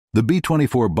The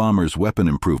B-24 bombers' weapon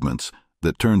improvements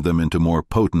that turned them into more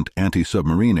potent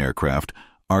anti-submarine aircraft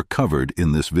are covered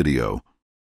in this video.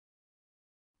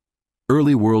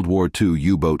 Early World War II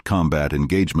U-boat combat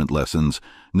engagement lessons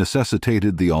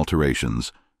necessitated the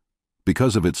alterations.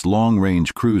 Because of its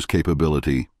long-range cruise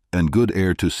capability and good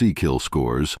air-to-sea kill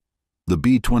scores, the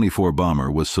B-24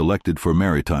 bomber was selected for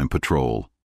maritime patrol.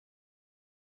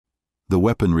 The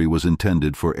weaponry was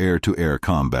intended for air-to-air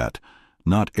combat,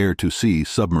 not air-to-sea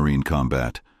submarine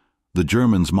combat. The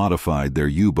Germans modified their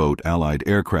U-boat Allied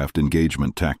aircraft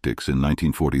engagement tactics in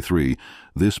 1943.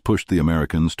 This pushed the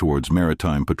Americans towards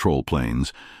maritime patrol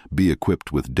planes, be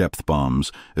equipped with depth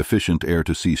bombs, efficient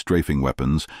air-to-sea strafing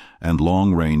weapons, and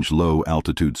long-range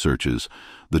low-altitude searches.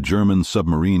 The German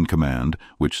Submarine Command,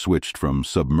 which switched from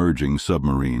submerging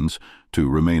submarines to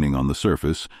remaining on the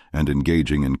surface and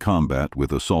engaging in combat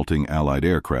with assaulting Allied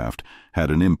aircraft, had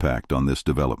an impact on this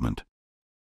development.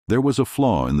 There was a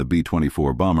flaw in the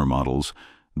B-24 bomber models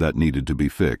that needed to be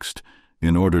fixed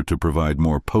in order to provide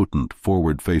more potent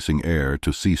forward-facing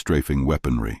air-to-sea strafing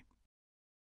weaponry.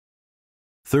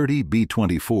 30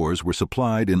 B-24s were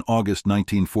supplied in August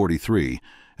 1943,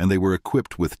 and they were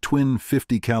equipped with twin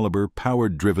 50-caliber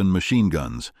powered-driven machine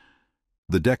guns.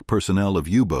 The deck personnel of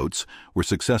U-boats were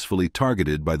successfully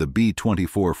targeted by the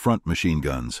B-24 front machine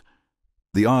guns.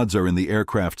 The odds are in the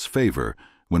aircraft's favor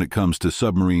when it comes to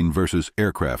submarine versus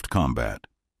aircraft combat.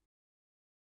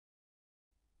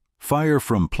 Fire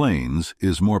from planes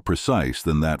is more precise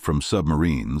than that from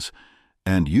submarines,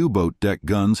 and U-boat deck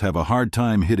guns have a hard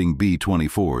time hitting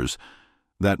B-24s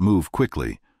that move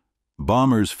quickly.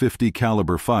 Bombers'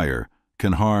 50-caliber fire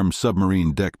can harm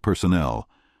submarine deck personnel.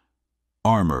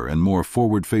 Armor and more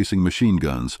forward-facing machine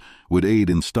guns would aid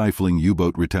in stifling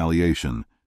U-boat retaliation.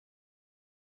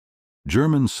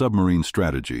 German submarine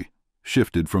strategy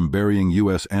shifted from burying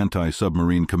U.S.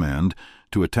 anti-submarine command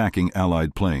to attacking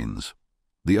Allied planes.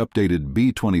 The updated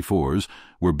B-24s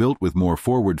were built with more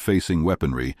forward-facing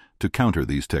weaponry to counter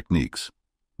these techniques.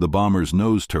 The bomber's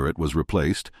nose turret was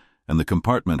replaced, and the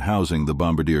compartment housing the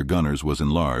bombardier gunners was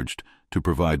enlarged to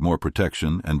provide more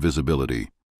protection and visibility.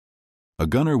 A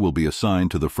gunner will be assigned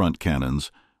to the front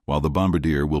cannons, while the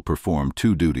bombardier will perform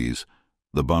two duties.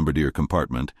 The bombardier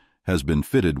compartment has been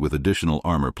fitted with additional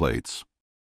armor plates.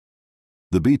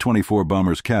 The B-24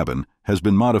 bomber's cabin has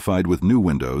been modified with new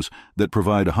windows that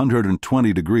provide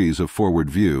 120 degrees of forward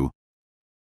view.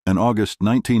 An August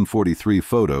 1943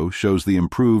 photo shows the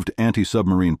improved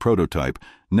anti-submarine prototype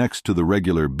next to the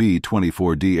regular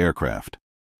B-24D aircraft.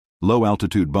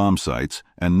 Low-altitude bomb sights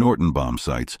and Norton bomb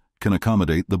sights can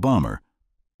accommodate the bomber.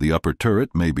 The upper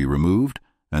turret may be removed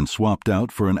and swapped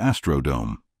out for an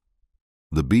Astrodome.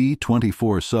 The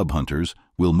B-24 sub-hunters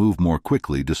will move more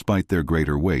quickly despite their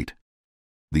greater weight.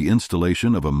 The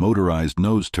installation of a motorized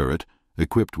nose turret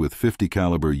equipped with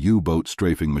 50-caliber U-boat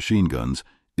strafing machine guns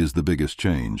is the biggest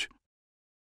change.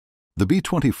 The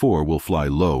B-24 will fly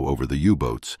low over the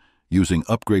U-boats, using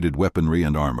upgraded weaponry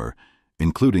and armor,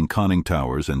 including conning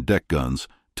towers and deck guns,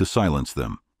 to silence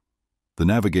them. The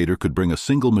navigator could bring a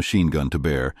single machine gun to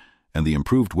bear, and the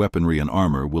improved weaponry and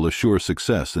armor will assure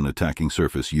success in attacking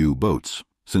surface U-boats,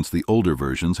 since the older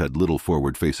versions had little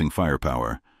forward-facing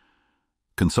firepower.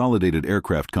 Consolidated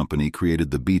Aircraft Company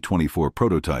created the B-24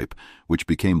 prototype, which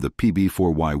became the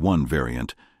PB-4Y-1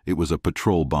 variant. It was a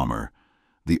patrol bomber.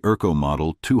 The Erco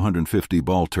model 250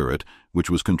 ball turret, which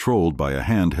was controlled by a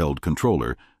handheld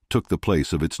controller, took the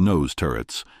place of its nose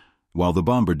turrets. While the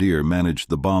bombardier managed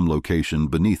the bomb location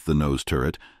beneath the nose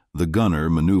turret, the gunner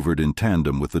maneuvered in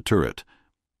tandem with the turret.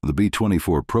 The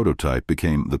B-24 prototype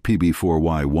became the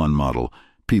PB-4Y-1 model.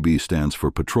 PB stands for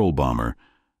patrol bomber.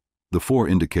 The 4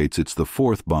 indicates it's the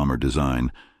 4th bomber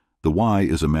design. The Y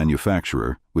is a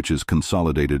manufacturer, which is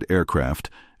Consolidated Aircraft,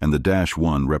 and the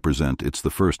 -1 represent it's the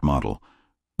first model.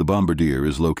 The bombardier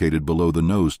is located below the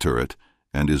nose turret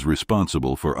and is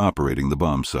responsible for operating the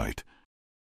bomb sight.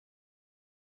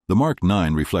 The Mark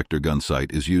 9 reflector gun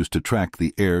sight is used to track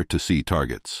the air-to-sea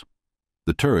targets.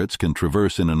 The turrets can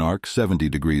traverse in an arc 70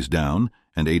 degrees down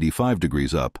and 85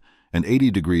 degrees up, and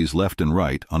 80 degrees left and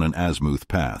right on an azimuth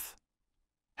path.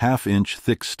 Half-inch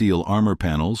thick steel armor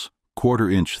panels,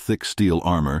 quarter-inch thick steel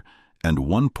armor, and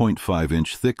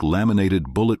 1.5-inch thick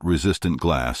laminated bullet-resistant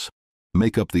glass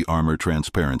make up the armor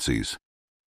transparencies.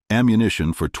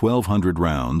 Ammunition for 1,200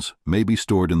 rounds may be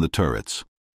stored in the turrets.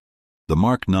 The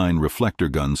Mark 9 reflector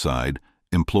gun side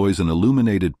employs an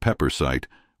illuminated pepper sight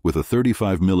with a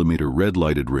 35mm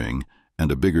red-lighted ring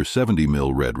and a bigger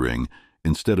 70mm red ring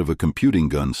instead of a computing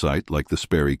gun sight like the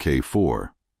Sperry K4.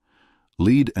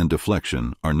 Lead and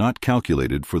deflection are not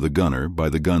calculated for the gunner by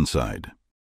the gun side.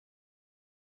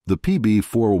 The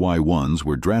PB-4Y-1s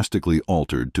were drastically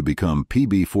altered to become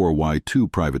PB-4Y-2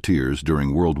 privateers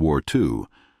during World War II.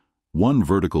 One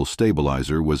vertical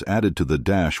stabilizer was added to the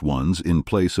dash ones in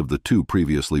place of the two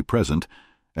previously present,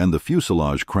 and the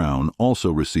fuselage crown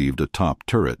also received a top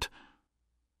turret.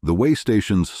 The way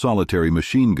station's solitary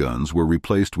machine guns were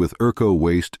replaced with Urco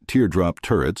waist teardrop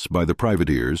turrets by the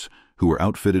privateers, who were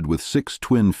outfitted with 6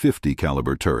 twin 50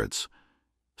 caliber turrets.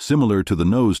 Similar to the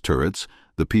nose turrets,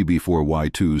 the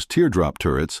PB-4Y-2's teardrop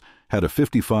turrets had a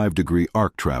 55-degree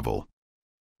arc travel.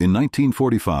 In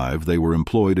 1945, they were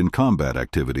employed in combat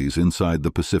activities inside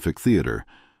the Pacific Theater.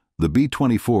 The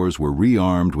B-24s were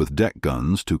rearmed with deck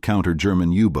guns to counter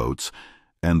German U-boats,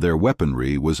 and their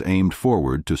weaponry was aimed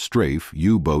forward to strafe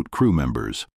U-boat crew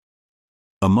members.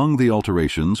 Among the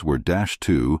alterations were Dash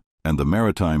 2 and the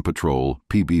Maritime Patrol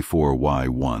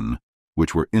PB-4Y-1,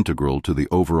 which were integral to the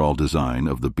overall design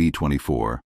of the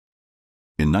B-24.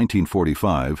 In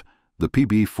 1945, the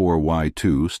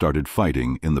PB-4Y-2 started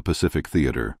fighting in the Pacific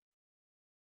Theater.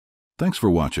 Thanks for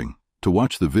watching. To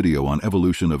watch the video on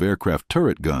evolution of aircraft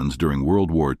turret guns during World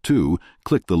War II,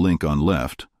 click the link on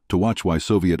left. To watch why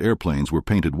Soviet airplanes were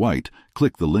painted white,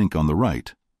 click the link on the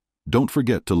right. Don't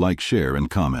forget to like, share, and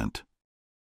comment.